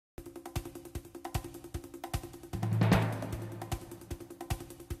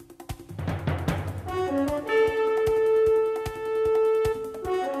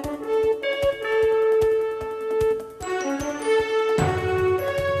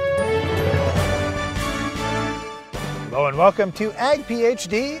and welcome to Ag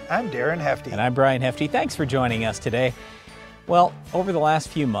PhD. I'm Darren Hefty. And I'm Brian Hefty. Thanks for joining us today. Well, over the last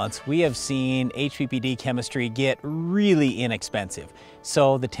few months, we have seen HPPD chemistry get really inexpensive.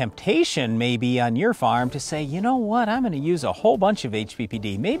 So the temptation may be on your farm to say, you know what, I'm going to use a whole bunch of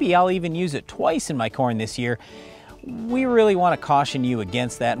HPPD. Maybe I'll even use it twice in my corn this year. We really want to caution you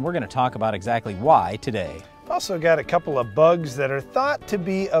against that, and we're going to talk about exactly why today. We've also got a couple of bugs that are thought to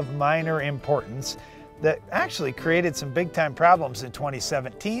be of minor importance that actually created some big-time problems in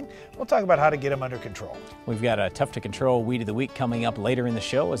 2017. We'll talk about how to get them under control. We've got a tough-to-control Weed of the Week coming up later in the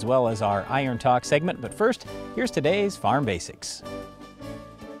show, as well as our Iron Talk segment. But first, here's today's Farm Basics.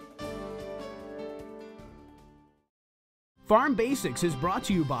 Farm Basics is brought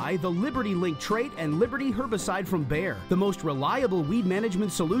to you by the Liberty Link trait and Liberty herbicide from Bayer. The most reliable weed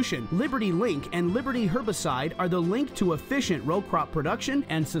management solution, Liberty Link and Liberty herbicide are the link to efficient row crop production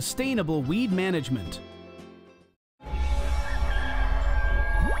and sustainable weed management.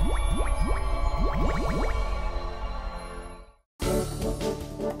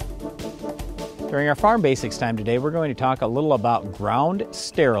 During our Farm Basics time today, we're going to talk a little about ground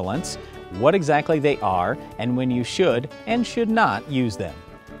sterilants, what exactly they are, and when you should and should not use them.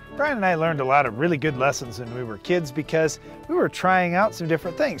 Brian and I learned a lot of really good lessons when we were kids because we were trying out some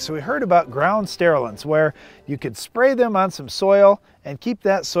different things. So we heard about ground sterilants, where you could spray them on some soil and keep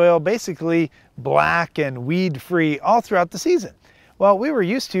that soil basically black and weed-free all throughout the season. Well, we were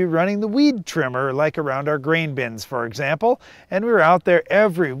used to running the weed trimmer, like around our grain bins, for example, and we were out there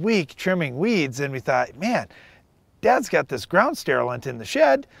every week trimming weeds, and we thought, man, Dad's got this ground sterilant in the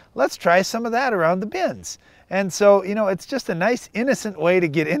shed. Let's try some of that around the bins. And so, you know, it's just a nice, innocent way to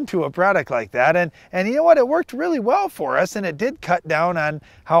get into a product like that. And you know what? It worked really well for us, and it did cut down on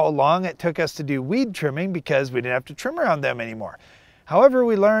how long it took us to do weed trimming because we didn't have to trim around them anymore. However,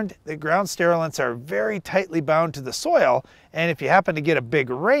 we learned that ground sterilants are very tightly bound to the soil, and if you happen to get a big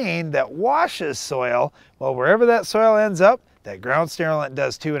rain that washes soil, well, wherever that soil ends up, that ground sterilant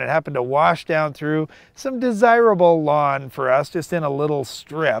does too, and it happened to wash down through some desirable lawn for us, just in a little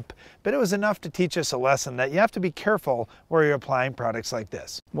strip. But it was enough to teach us a lesson that you have to be careful where you're applying products like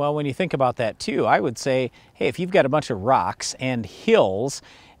this. Well, when you think about that too, I would say, hey, if you've got a bunch of rocks and hills,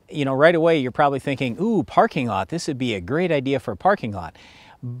 you know, right away you're probably thinking, ooh, parking lot, this would be a great idea for a parking lot.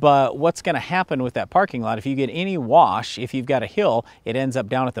 But what's going to happen with that parking lot if you get any wash, if you've got a hill, it ends up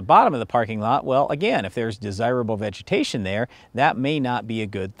down at the bottom of the parking lot? Well, again, if there's desirable vegetation there, that may not be a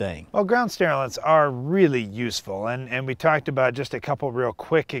good thing. Well, ground sterilants are really useful, and we talked about just a couple real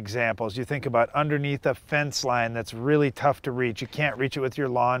quick examples. You think about underneath a fence line that's really tough to reach. You can't reach it with your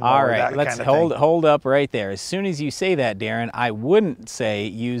lawnmower. All right, let's hold up right there. As soon as you say that, Darren, I wouldn't say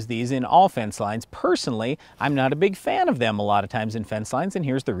use these in all fence lines. Personally, I'm not a big fan of them a lot of times in fence lines, and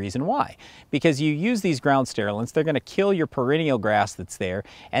here's the reason why. Because you use these ground sterilants, they're going to kill your perennial grass that's there,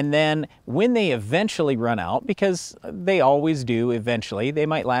 and then when they eventually run out, because they always do eventually, they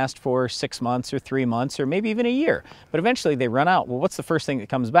might last for 6 months or 3 months or maybe even a year, but eventually they run out. Well, what's the first thing that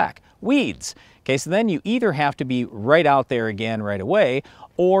comes back? Weeds. Okay, so then you either have to be right out there again right away,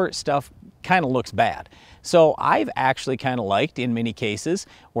 or stuff kind of looks bad. So I've actually kind of liked, in many cases,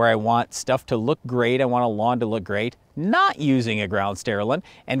 where I want stuff to look great, I want a lawn to look great, not using a ground sterilant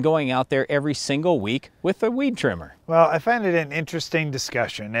and going out there every single week with a weed trimmer. Well, I find it an interesting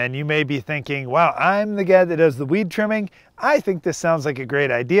discussion, and you may be thinking, wow, I'm the guy that does the weed trimming. I think this sounds like a great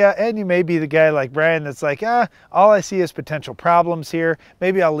idea. And you may be the guy like Brian that's like, all I see is potential problems here.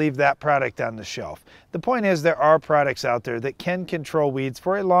 Maybe I'll leave that product on the shelf. The point is, there are products out there that can control weeds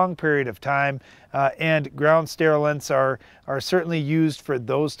for a long period of time, and ground sterilants are certainly used for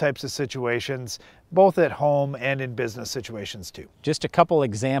those types of situations, both at home and in business situations too. Just a couple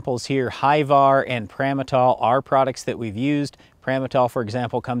examples here. Hyvar and Pramitol are products that we've used. Pramitol, for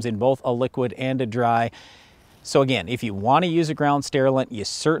example, comes in both a liquid and a dry. So again, if you want to use a ground sterilant, you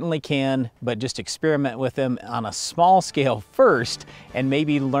certainly can, but just experiment with them on a small scale first and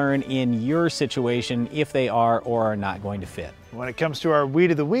maybe learn in your situation if they are or are not going to fit. When it comes to our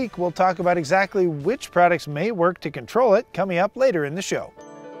Weed of the Week, we'll talk about exactly which products may work to control it coming up later in the show.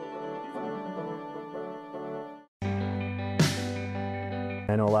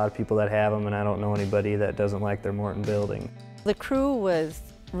 I know a lot of people that have them, and I don't know anybody that doesn't like their Morton building. The crew was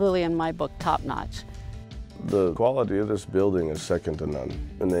really, in my book, top-notch. The quality of this building is second to none,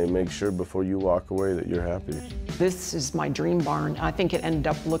 and they make sure before you walk away that you're happy. This is my dream barn. I think it ended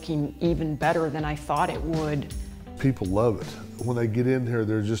up looking even better than I thought it would. People love it. When they get in here,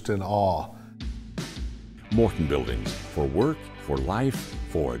 they're just in awe. Morton Buildings, for work, for life,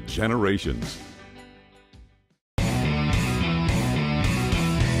 for generations.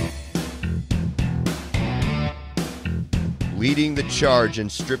 Leading the charge in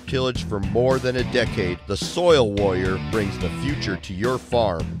strip tillage for more than a decade, the Soil Warrior brings the future to your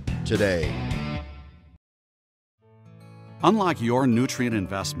farm today. Unlock your nutrient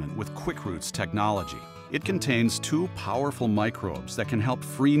investment with QuickRoots technology. It contains 2 powerful microbes that can help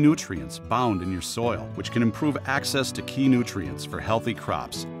free nutrients bound in your soil, which can improve access to key nutrients for healthy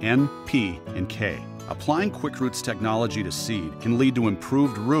crops, N, P, and K. Applying QuickRoots technology to seed can lead to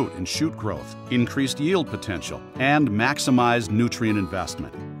improved root and shoot growth, increased yield potential, and maximized nutrient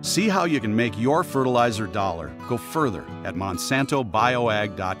investment. See how you can make your fertilizer dollar go further at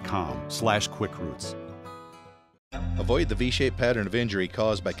monsantobioag.com/quickroots. Avoid the V-shaped pattern of injury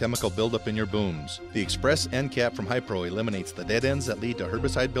caused by chemical buildup in your booms. The Express End Cap from Hypro eliminates the dead ends that lead to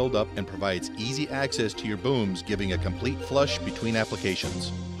herbicide buildup and provides easy access to your booms, giving a complete flush between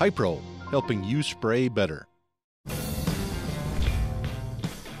applications. Hypro, helping you spray better.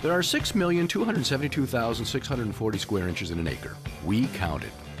 There are 6,272,640 square inches in an acre. We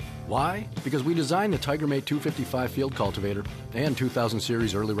counted. Why? Because we designed the TigerMate 255 field cultivator and 2000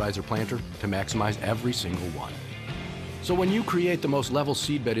 series early riser planter to maximize every single one. So when you create the most level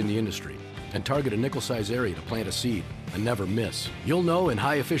seedbed in the industry and target a nickel-size area to plant a seed and never miss, you'll know in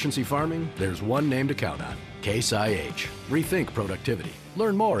high-efficiency farming, there's one name to count on: Case IH. Rethink productivity.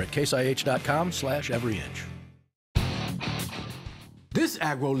 Learn more at caseih.com/everyinch. This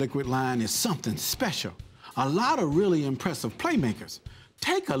agro-liquid line is something special. A lot of really impressive playmakers.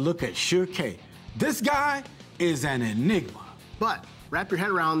 Take a look at Sure K. This guy is an enigma. But wrap your head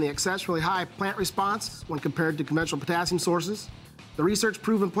around the exceptionally high plant response when compared to conventional potassium sources, the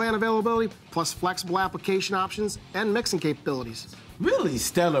research-proven plant availability, plus flexible application options and mixing capabilities. Really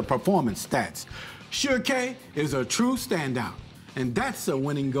stellar performance stats. Sure K is a true standout, and that's a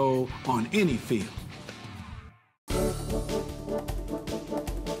winning goal on any field.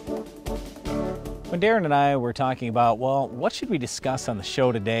 When Darren and I were talking about, well, what should we discuss on the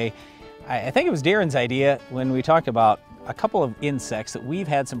show today, I think it was Darren's idea when we talked about a couple of insects that we've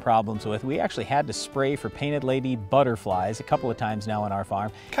had some problems with. We actually had to spray for painted lady butterflies a couple of times now on our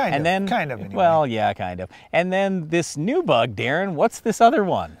farm. Kind of anyway. Well, yeah, kind of. And then this new bug, Darren, what's this other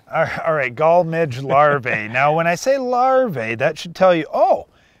one? All right, gall midge larvae. Now, when I say larvae, that should tell you, oh,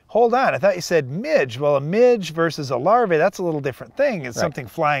 hold on, I thought you said midge. Well, a midge versus a larvae, that's a little different thing. It's something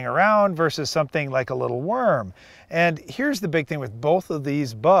flying around versus something like a little worm. And here's the big thing with both of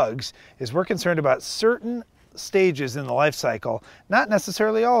these bugs is we're concerned about certain stages in the life cycle, not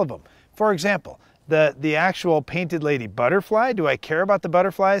necessarily all of them. For example, the actual painted lady butterfly, do I care about the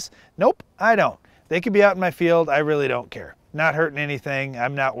butterflies? Nope, I don't. They could be out in my field, I really don't care. Not hurting anything,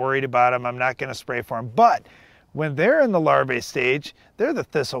 I'm not worried about them, I'm not gonna spray for them. But when they're in the larvae stage, they're the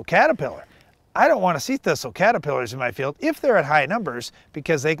thistle caterpillar. I don't want to see thistle caterpillars in my field if they're at high numbers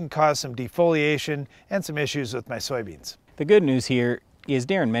because they can cause some defoliation and some issues with my soybeans. The good news here is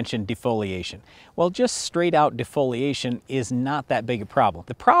Darren mentioned defoliation. Well, just straight out defoliation is not that big a problem.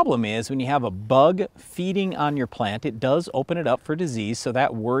 The problem is when you have a bug feeding on your plant, it does open it up for disease, so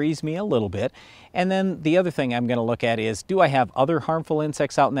that worries me a little bit. And then the other thing I'm going to look at is, do I have other harmful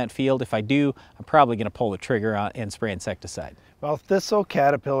insects out in that field? If I do, I'm probably going to pull the trigger and spray insecticide. Well, thistle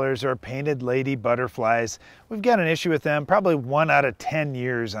caterpillars or painted lady butterflies, we've got an issue with them probably 1 out of 10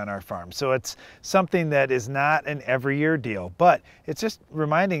 years on our farm. So it's something that is not an every year deal, but it's just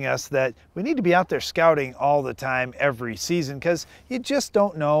reminding us that we need to be out there scouting all the time, every season, because you just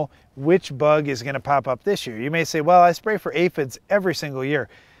don't know which bug is going to pop up this year. You may say, well, I spray for aphids every single year.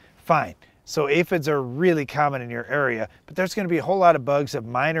 Fine. So aphids are really common in your area, but there's going to be a whole lot of bugs of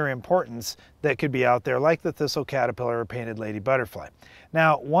minor importance that could be out there, like the thistle caterpillar or painted lady butterfly.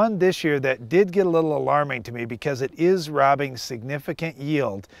 Now, one this year that did get a little alarming to me because it is robbing significant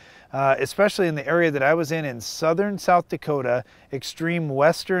yield, especially in the area that I was in southern South Dakota, extreme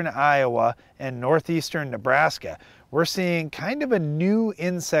western Iowa, and northeastern Nebraska. We're seeing kind of a new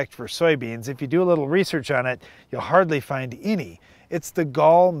insect for soybeans. If you do a little research on it, you'll hardly find any. It's the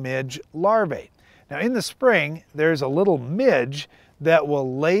gall midge larvae. Now in the spring, there's a little midge that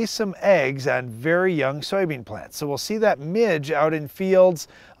will lay some eggs on very young soybean plants. So we'll see that midge out in fields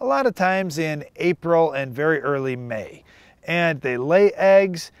a lot of times in April and very early May. And they lay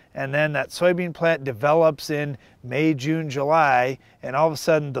eggs, and then that soybean plant develops in May, June, July, and all of a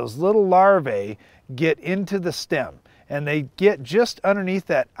sudden those little larvae get into the stem. And they get just underneath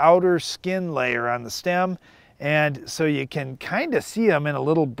that outer skin layer on the stem. And so you can kind of see them in a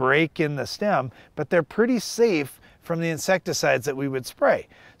little break in the stem, but they're pretty safe from the insecticides that we would spray.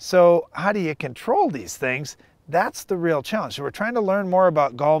 So how do you control these things? That's the real challenge. So we're trying to learn more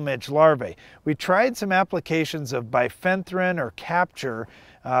about gall midge larvae. We tried some applications of bifenthrin or capture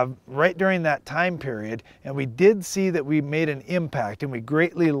right during that time period, and we did see that we made an impact and we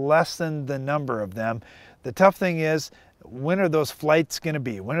greatly lessened the number of them. The tough thing is, when are those flights going to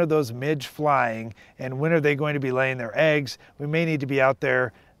be? When are those midge flying? And when are they going to be laying their eggs? We may need to be out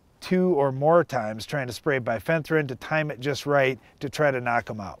there 2 or more times trying to spray bifenthrin to time it just right to try to knock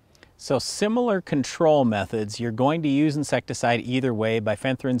them out. So similar control methods. You're going to use insecticide either way.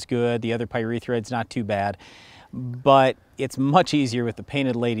 Bifenthrin's good, the other pyrethroid's not too bad. But it's much easier with the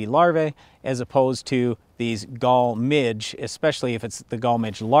painted lady larvae as opposed to these gall midge, especially if it's the gall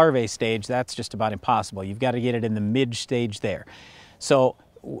midge larvae stage. That's just about impossible. You've got to get it in the midge stage there. So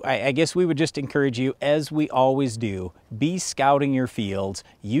I guess we would just encourage you, as we always do, be scouting your fields,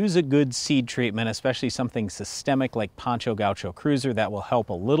 use a good seed treatment, especially something systemic like Poncho Gaucho Cruiser. That will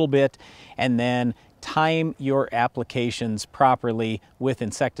help a little bit. And then time your applications properly with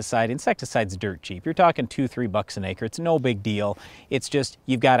insecticide. Insecticide's dirt cheap. You're talking $2–3 an acre. It's no big deal. It's just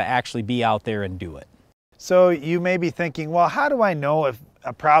you've got to actually be out there and do it. So you may be thinking, well, how do I know if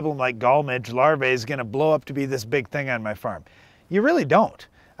a problem like gall midge larvae is going to blow up to be this big thing on my farm? You really don't.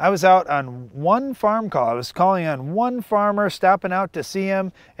 I was out on one farm call. I was calling on one farmer, stopping out to see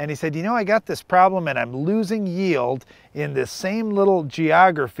him, and he said, you know, I got this problem and I'm losing yield in this same little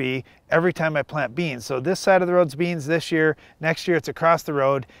geography every time I plant beans. So this side of the road's beans this year, next year it's across the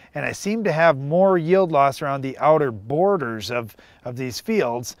road, and I seem to have more yield loss around the outer borders of these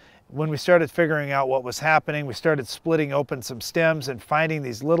fields. When we started figuring out what was happening, we started splitting open some stems and finding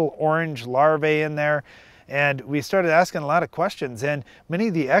these little orange larvae in there. And we started asking a lot of questions, and many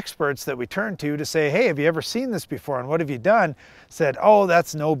of the experts that we turned to say, hey, have you ever seen this before and what have you done? Said, oh,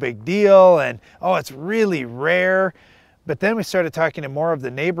 that's no big deal, and oh, it's really rare. But then we started talking to more of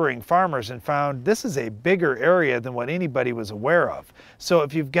the neighboring farmers and found this is a bigger area than what anybody was aware of. So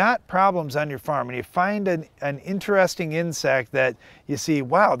if you've got problems on your farm and you find an interesting insect that you see,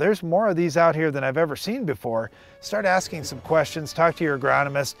 wow, there's more of these out here than I've ever seen before, start asking some questions, talk to your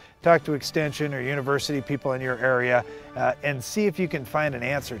agronomist, talk to extension or university people in your area, and see if you can find an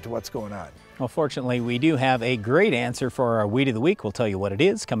answer to what's going on. Well, fortunately, we do have a great answer for our Weed of the Week. We'll tell you what it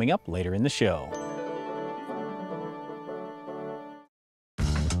is coming up later in the show.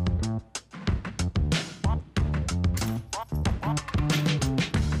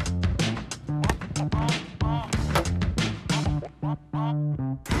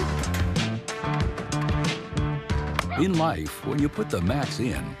 In life, when you put the max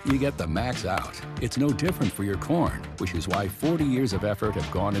in, you get the max out. It's no different for your corn, which is why 40 years of effort have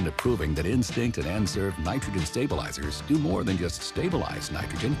gone into proving that Instinct and N-Serve nitrogen stabilizers do more than just stabilize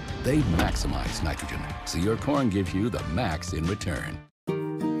nitrogen, they maximize nitrogen, so your corn gives you the max in return.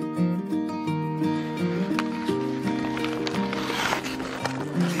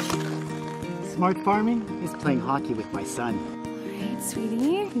 Smart farming is playing hockey with my son. All right, sweetie,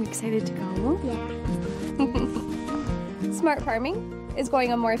 you excited to go? Yeah. Smart farming is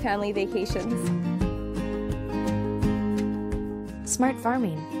going on more family vacations. Smart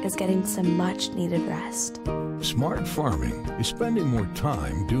farming is getting some much needed rest. Smart farming is spending more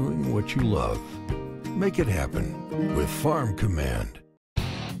time doing what you love. Make it happen with Farm Command.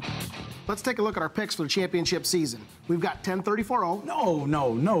 Let's take a look at our picks for the championship season. We've got 10-34-0.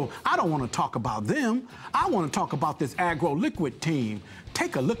 No. I don't want to talk about them. I want to talk about this Agro Liquid team.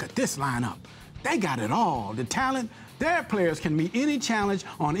 Take a look at this lineup. They got it all. The talent, their players can meet any challenge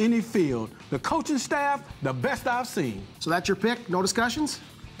on any field. The coaching staff, the best I've seen. So that's your pick? No discussions?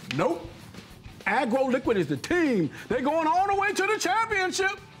 Nope. Agro Liquid is the team. They're going all the way to the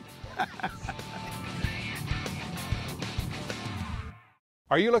championship.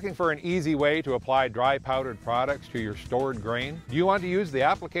 Are you looking for an easy way to apply dry powdered products to your stored grain? Do you want to use the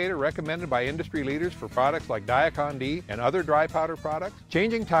applicator recommended by industry leaders for products like Diacon D and other dry powder products?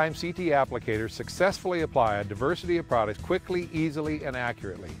 Changing Time CT applicators successfully apply a diversity of products quickly, easily, and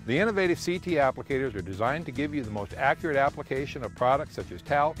accurately. The innovative CT applicators are designed to give you the most accurate application of products such as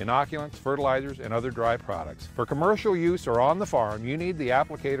talc, inoculants, fertilizers, and other dry products. For commercial use or on the farm, you need the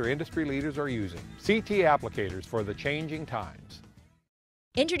applicator industry leaders are using. CT applicators for the changing times.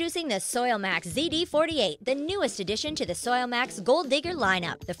 Introducing the SoilMax ZD48, the newest addition to the SoilMax Gold Digger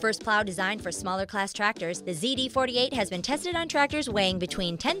lineup. The first plow designed for smaller class tractors, the ZD48 has been tested on tractors weighing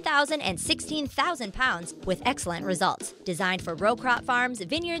between 10,000 and 16,000 pounds with excellent results. Designed for row crop farms,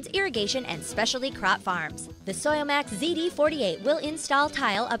 vineyards, irrigation, and specialty crop farms. The SoilMax ZD48 will install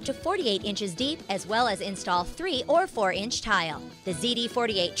tile up to 48 inches deep, as well as install 3 or 4-inch tile. The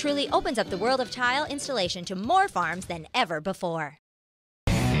ZD48 truly opens up the world of tile installation to more farms than ever before.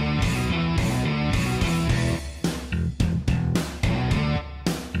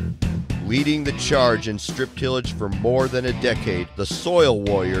 Leading the charge in strip tillage for more than a decade, the Soil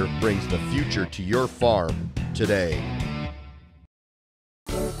Warrior brings the future to your farm today.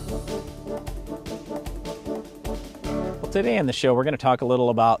 Today on the show, we're going to talk a little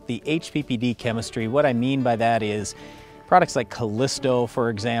about the HPPD chemistry. What I mean by that is products like Callisto, for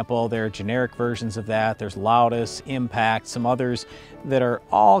example. There are generic versions of that. There's Loudus, Impact, some others that are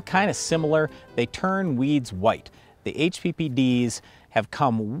all kind of similar. They turn weeds white. The HPPDs have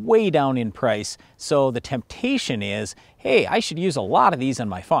come way down in price, so the temptation is, hey, I should use a lot of these on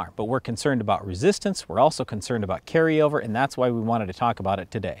my farm. But we're concerned about resistance. We're also concerned about carryover, and that's why we wanted to talk about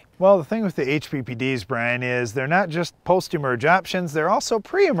it today. Well, the thing with the HPPDs, Brian, is they're not just post-emerge options, they're also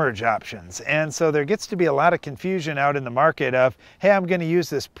pre-emerge options. And so there gets to be a lot of confusion out in the market of, hey, I'm going to use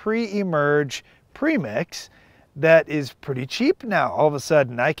this pre-emerge premix that is pretty cheap now. All of a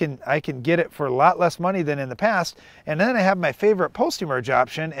sudden, I can get it for a lot less money than in the past. And then I have my favorite post-emerge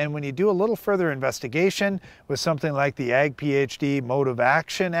option. And when you do a little further investigation with something like the Ag PhD Mode of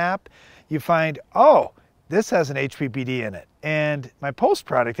Action app, you find, oh, this has an HPPD in it, and my post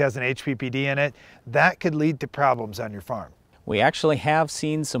product has an HPPD in it. That could lead to problems on your farm. We actually have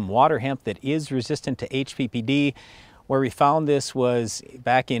seen some water hemp that is resistant to HPPD. Where we found this was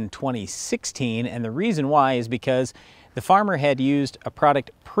back in 2016, and the reason why is because the farmer had used a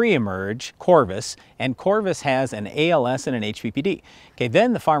product pre-emerge, Corvus, and Corvus has an ALS and an HPPD. Okay,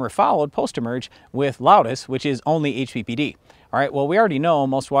 then the farmer followed post-emerge with Loudus, which is only HPPD. All right, well, we already know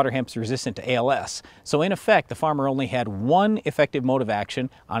most water hemp is resistant to ALS. So in effect, the farmer only had one effective mode of action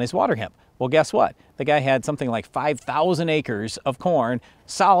on his water hemp. Well, guess what? The guy had something like 5,000 acres of corn,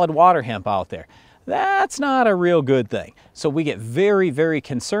 solid water hemp out there. That's not a real good thing. So we get very, very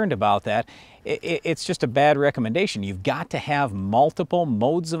concerned about that. It's just a bad recommendation. You've got to have multiple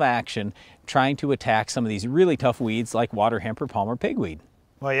modes of action trying to attack some of these really tough weeds like water hemp or Palmer pigweed.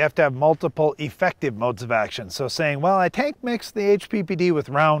 Well, you have to have multiple effective modes of action. So saying, well, I tank mix the HPPD with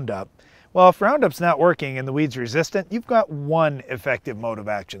Roundup. Well, if Roundup's not working and the weed's resistant, you've got one effective mode of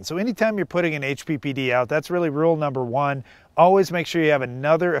action. So anytime you're putting an HPPD out, that's really rule number one. Always make sure you have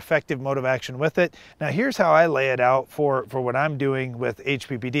another effective mode of action with it. Now here's how I lay it out for what I'm doing with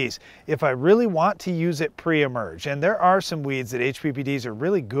HPPDs. If I really want to use it pre-emerge, and there are some weeds that HPPDs are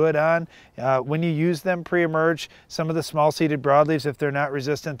really good on when you use them pre-emerge, some of the small-seeded broadleaves, if they're not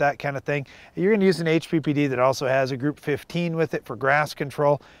resistant, that kind of thing, you're going to use an HPPD that also has a group 15 with it for grass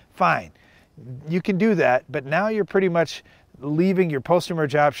control, fine. You can do that, but now you're pretty much leaving your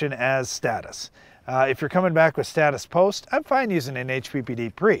post-emerge option as status. If you're coming back with status post, I'm fine using an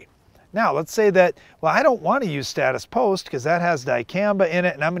HPPD pre. Now, let's say that, well, I don't want to use status post because that has dicamba in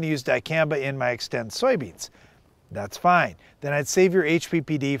it, and I'm going to use dicamba in my Extend soybeans. That's fine. Then I'd save your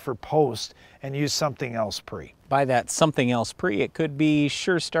HPPD for post and use something else pre. By that something else pre, it could be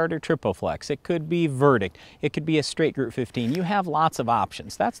Sure Start or Tripoflex, it could be Verdict, it could be a straight group 15. You have lots of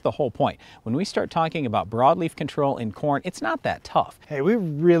options. That's the whole point. When we start talking about broadleaf control in corn, it's not that tough. Hey, we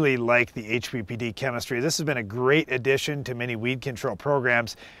really like the HPPD chemistry. This has been a great addition to many weed control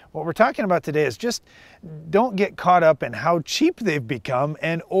programs. What we're talking about today is just don't get caught up in how cheap they've become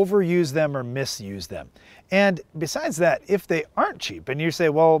and overuse them or misuse them. And besides that, if they aren't cheap and you say,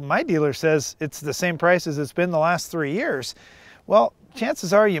 well, my dealer says it's the same price as it's been the last 3 years, well,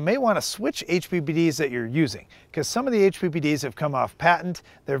 chances are you may want to switch HPPDs that you're using because some of the HPPDs have come off patent.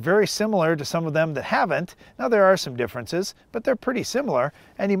 They're very similar to some of them that haven't. Now there are some differences, but they're pretty similar,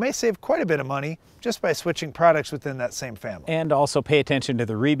 and you may save quite a bit of money just by switching products within that same family. And also pay attention to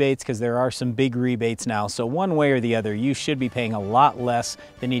the rebates because there are some big rebates now. So one way or the other, you should be paying a lot less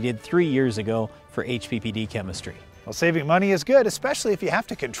than you did 3 years ago for HPPD chemistry. Well, saving money is good, especially if you have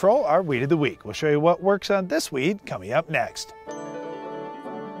to control our weed of the week. We'll show you what works on this weed coming up next.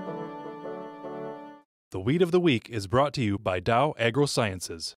 The Weed of the Week is brought to you by Dow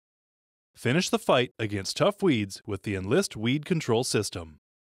AgroSciences. Finish the fight against tough weeds with the Enlist Weed Control System.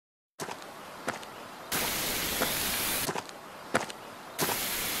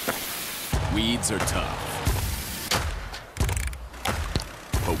 Weeds are tough,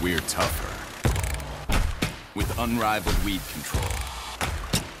 but we're tougher. With unrivaled weed control,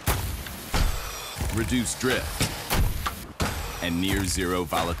 reduced drift, and near zero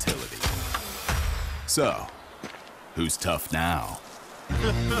volatility. So, who's tough now?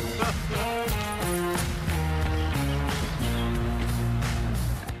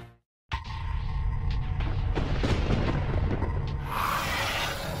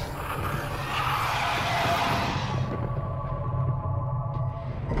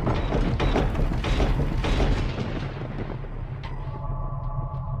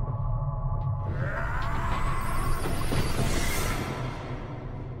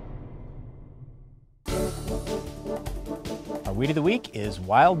 weed of the week is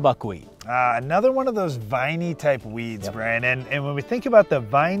wild buckwheat. Another one of those viney type weeds, Brian. And when we think about the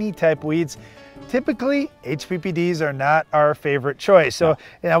viney type weeds, typically HPPDs are not our favorite choice. So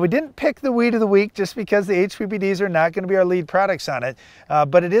now we didn't pick the weed of the week just because the HPPDs are not going to be our lead products on it.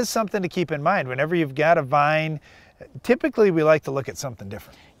 But it is something to keep in mind. Whenever you've got a vine, typically we like to look at something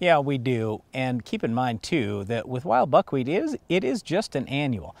different. Yeah, we do. And keep in mind too that with wild buckwheat, it is just an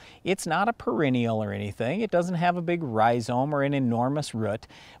annual. It's not a perennial or anything. It doesn't have a big rhizome or an enormous root,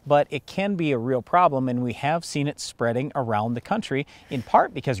 but it can be a real problem, and we have seen it spreading around the country, in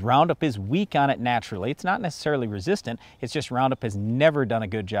part because Roundup is weak on it naturally. It's not necessarily resistant, it's just Roundup has never done a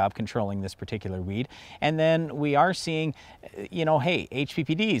good job controlling this particular weed. And then we are seeing, you know, hey,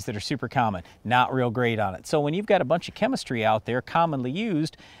 HPPDs that are super common, not real great on it. So when you've got a bunch of chemistry out there commonly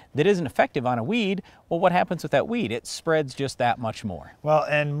used that isn't effective on a weed, well, what happens with that weed? It spreads just that much more. Well,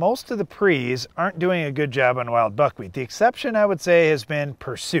 and most of the pre's aren't doing a good job on wild buckwheat. The exception, I would say, has been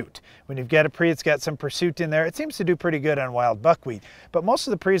pursuit. When you've got a pre that's got some pursuit in there, it seems to do pretty good on wild buckwheat. But most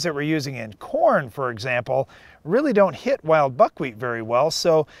of the pre's that we're using in corn, for example, really don't hit wild buckwheat very well.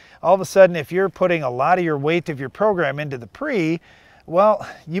 So all of a sudden, if you're putting a lot of your weight of your program into the pre, well,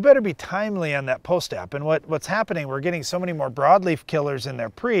 you better be timely on that post-app. And what's happening, we're getting so many more broadleaf killers in their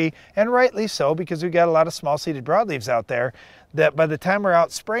pre, and rightly so, because we've got a lot of small-seeded broadleaves out there, that by the time we're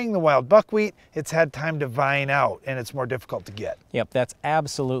out spraying the wild buckwheat, it's had time to vine out, and it's more difficult to get. Yep, that's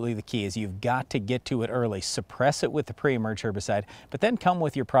absolutely the key, is you've got to get to it early. Suppress it with the pre-emerge herbicide, but then come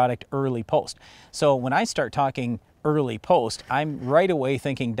with your product early post. So when I start talking early post, I'm right away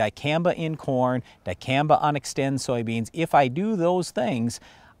thinking dicamba in corn, dicamba on Extend soybeans. If I do those things,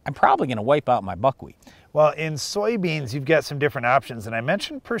 I'm probably going to wipe out my buckwheat. Well, in soybeans, you've got some different options, and I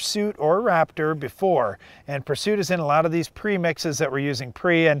mentioned Pursuit or Raptor before, and Pursuit is in a lot of these pre-mixes that we're using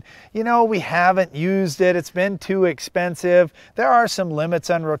pre, and you know, we haven't used it. It's been too expensive. There are some limits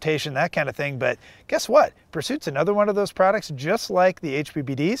on rotation, that kind of thing, but guess what? Pursuit's another one of those products, just like the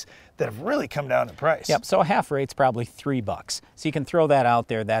HPPDs, that have really come down in price. Yep, so a half rate's probably $3. So you can throw that out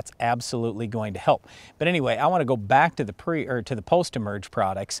there. That's absolutely going to help. But anyway, I want to go back to the post-emerge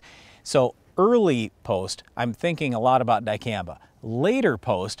products. So early post, I'm thinking a lot about dicamba. Later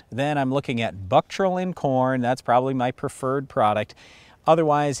post, then I'm looking at Buctril in corn. That's probably my preferred product.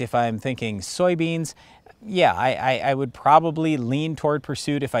 Otherwise, if I'm thinking soybeans, yeah, I would probably lean toward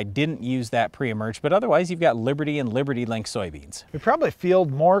Pursuit if I didn't use that pre-emerge, but otherwise you've got Liberty and Liberty Link soybeans. We probably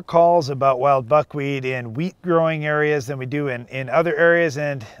field more calls about wild buckwheat in wheat growing areas than we do in other areas,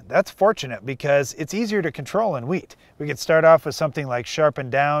 and that's fortunate because it's easier to control in wheat. We could start off with something like Sharpen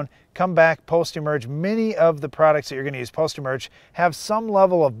Down, come back post-emerge. Many of the products that you're going to use post-emerge have some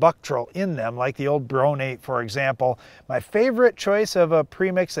level of Buctril in them, like the old Bronate, for example. My favorite choice of a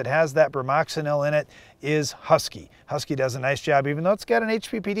premix that has that bromoxynil in it is Husky. Husky does a nice job. Even though it's got an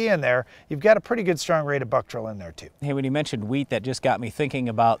HPPD in there, you've got a pretty good strong rate of Buctril in there too. Hey, when you mentioned wheat, that just got me thinking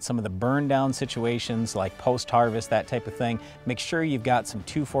about some of the burn down situations like post-harvest, that type of thing. Make sure you've got some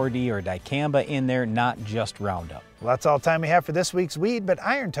 2,4-D or dicamba in there, not just Roundup. Well, that's all the time we have for this week's Weed, but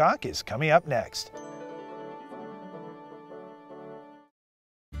Iron Talk is coming up next.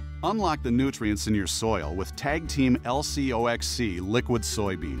 Unlock the nutrients in your soil with Tag Team LCOXC Liquid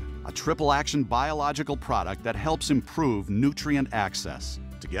Soybean, a triple-action biological product that helps improve nutrient access.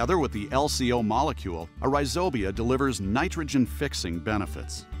 Together with the LCO molecule, a rhizobia delivers nitrogen-fixing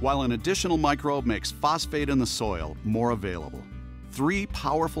benefits, while an additional microbe makes phosphate in the soil more available. 3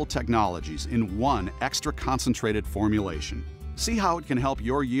 powerful technologies in one extra concentrated formulation. See how it can help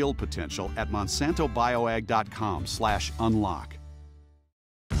your yield potential at monsantobioag.com/unlock.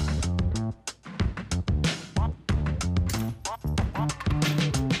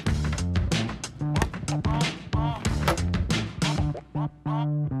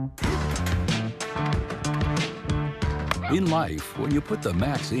 In life, when you put the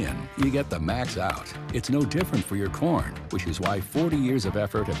max in, you get the max out. It's no different for your corn, which is why 40 years of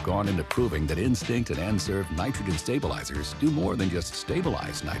effort have gone into proving that Instinct and N-Serve nitrogen stabilizers do more than just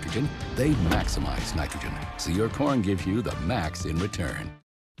stabilize nitrogen, they maximize nitrogen, so your corn gives you the max in return.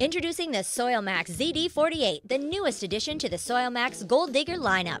 Introducing the SoilMax ZD48, the newest addition to the SoilMax Gold Digger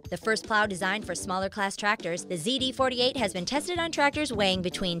lineup. The first plow designed for smaller class tractors, the ZD48 has been tested on tractors weighing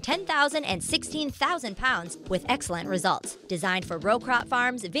between 10,000 and 16,000 pounds with excellent results. Designed for row crop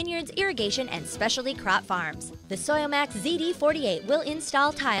farms, vineyards, irrigation, and specialty crop farms. The SoilMax ZD48 will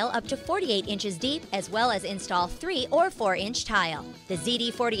install tile up to 48 inches deep, as well as install 3 or 4-inch tile. The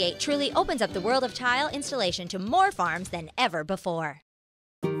ZD48 truly opens up the world of tile installation to more farms than ever before.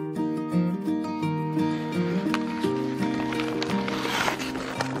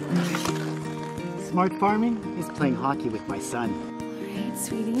 Smart farming is playing hockey with my son. All right,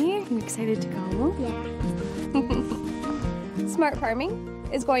 sweetie, are you excited to go? Yeah. Smart farming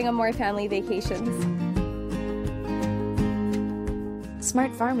is going on more family vacations.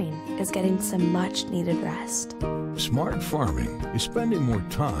 Smart farming is getting some much needed rest. Smart farming is spending more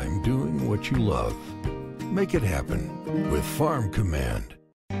time doing what you love. Make it happen with Farm Command.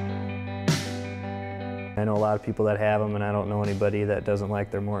 I know a lot of people that have them, and I don't know anybody that doesn't like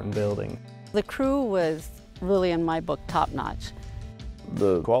their Morton building. The crew was really, in my book, top-notch.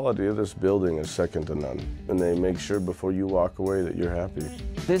 The quality of this building is second to none, and they make sure before you walk away that you're happy.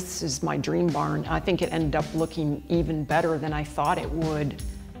 This is my dream barn. I think it ended up looking even better than I thought it would.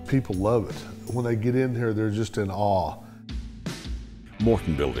 People love it. When they get in here, they're just in awe.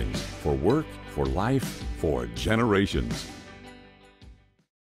 Morton Buildings, for work, for life, for generations.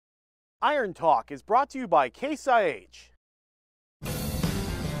 Iron Talk is brought to you by Case IH.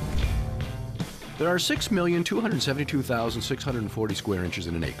 There are 6,272,640 square inches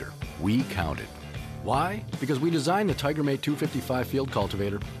in an acre. We counted. Why? Because we designed the TigerMate 255 field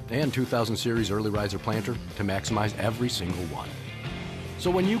cultivator and 2000 series early riser planter to maximize every single one. So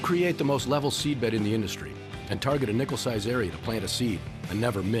when you create the most level seed bed in the industry and target a nickel size area to plant a seed and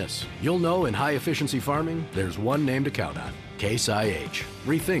never miss, you'll know in high efficiency farming, there's one name to count on. Case IH.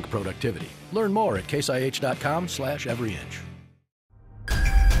 Rethink productivity. Learn more at caseih.com/everyinch.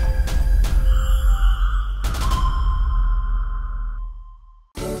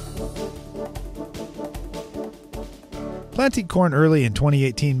 Planting corn early in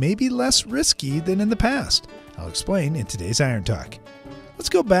 2018 may be less risky than in the past. I'll explain in today's Iron Talk. Let's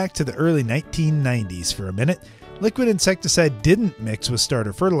go back to the early 1990s for a minute. Liquid insecticide didn't mix with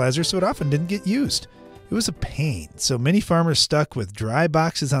starter fertilizer, so it often didn't get used. It was a pain, so many farmers stuck with dry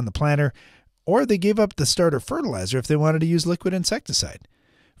boxes on the planter, or they gave up the starter fertilizer if they wanted to use liquid insecticide.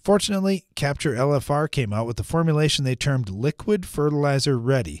 Fortunately, Capture LFR came out with the formulation they termed Liquid Fertilizer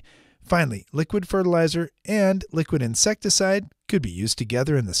Ready. Finally, liquid fertilizer and liquid insecticide could be used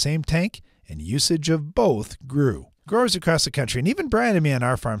together in the same tank, and usage of both grew. Growers across the country, and even Brian and me on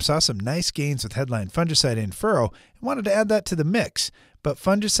our farm, saw some nice gains with headline fungicide in furrow and wanted to add that to the mix. But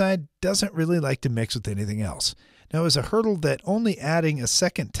fungicide doesn't really like to mix with anything else. Now, it was a hurdle that only adding a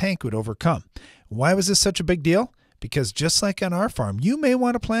second tank would overcome. Why was this such a big deal? Because just like on our farm, you may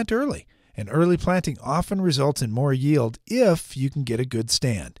want to plant early. And early planting often results in more yield if you can get a good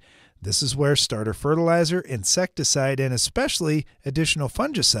stand. This is where starter fertilizer, insecticide, and especially additional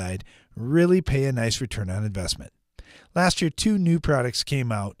fungicide really pay a nice return on investment. Last year, 2 new products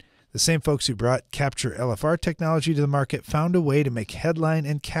came out. The same folks who brought Capture LFR technology to the market found a way to make Headline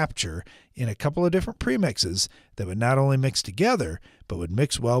and Capture in a couple of different premixes that would not only mix together, but would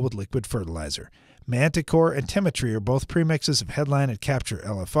mix well with liquid fertilizer. Manticor and Temitry are both premixes of Headline and Capture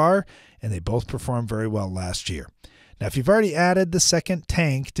LFR, and they both performed very well last year. Now, if you've already added the second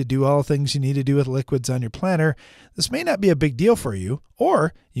tank to do all the things you need to do with liquids on your planter, this may not be a big deal for you,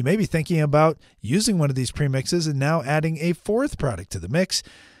 or you may be thinking about using one of these premixes and now adding a 4th product to the mix.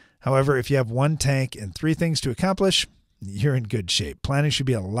 However, if you have 1 tank and 3 things to accomplish, you're in good shape. Planting should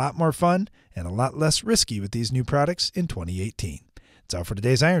be a lot more fun and a lot less risky with these new products in 2018. That's all for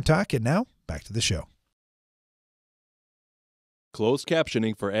today's Iron Talk, and now back to the show. Closed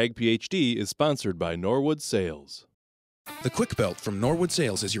captioning for Ag PhD is sponsored by Norwood Sales. The Quick Belt from Norwood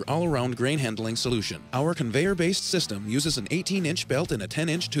Sales is your all-around grain handling solution. Our conveyor-based system uses an 18-inch belt and a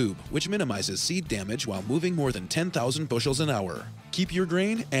 10-inch tube, which minimizes seed damage while moving more than 10,000 bushels an hour. Keep your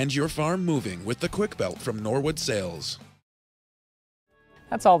grain and your farm moving with the Quick Belt from Norwood Sales.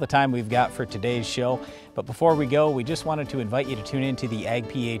 That's all the time we've got for today's show. But before we go, we just wanted to invite you to tune in to the Ag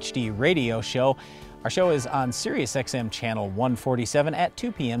PhD radio show. Our show is on SiriusXM channel 147 at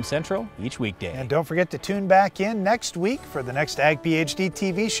 2 p.m. Central each weekday. And don't forget to tune back in next week for the next Ag PhD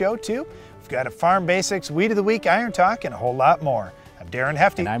TV show, too. We've got a Farm Basics, Weed of the Week, Iron Talk, and a whole lot more. I'm Darren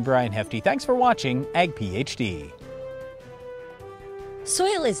Hefty. And I'm Brian Hefty. Thanks for watching Ag PhD.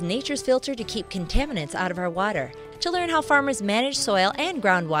 Soil is nature's filter to keep contaminants out of our water. To learn how farmers manage soil and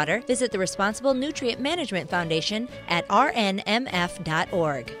groundwater, visit the Responsible Nutrient Management Foundation at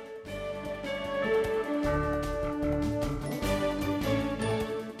rnmf.org.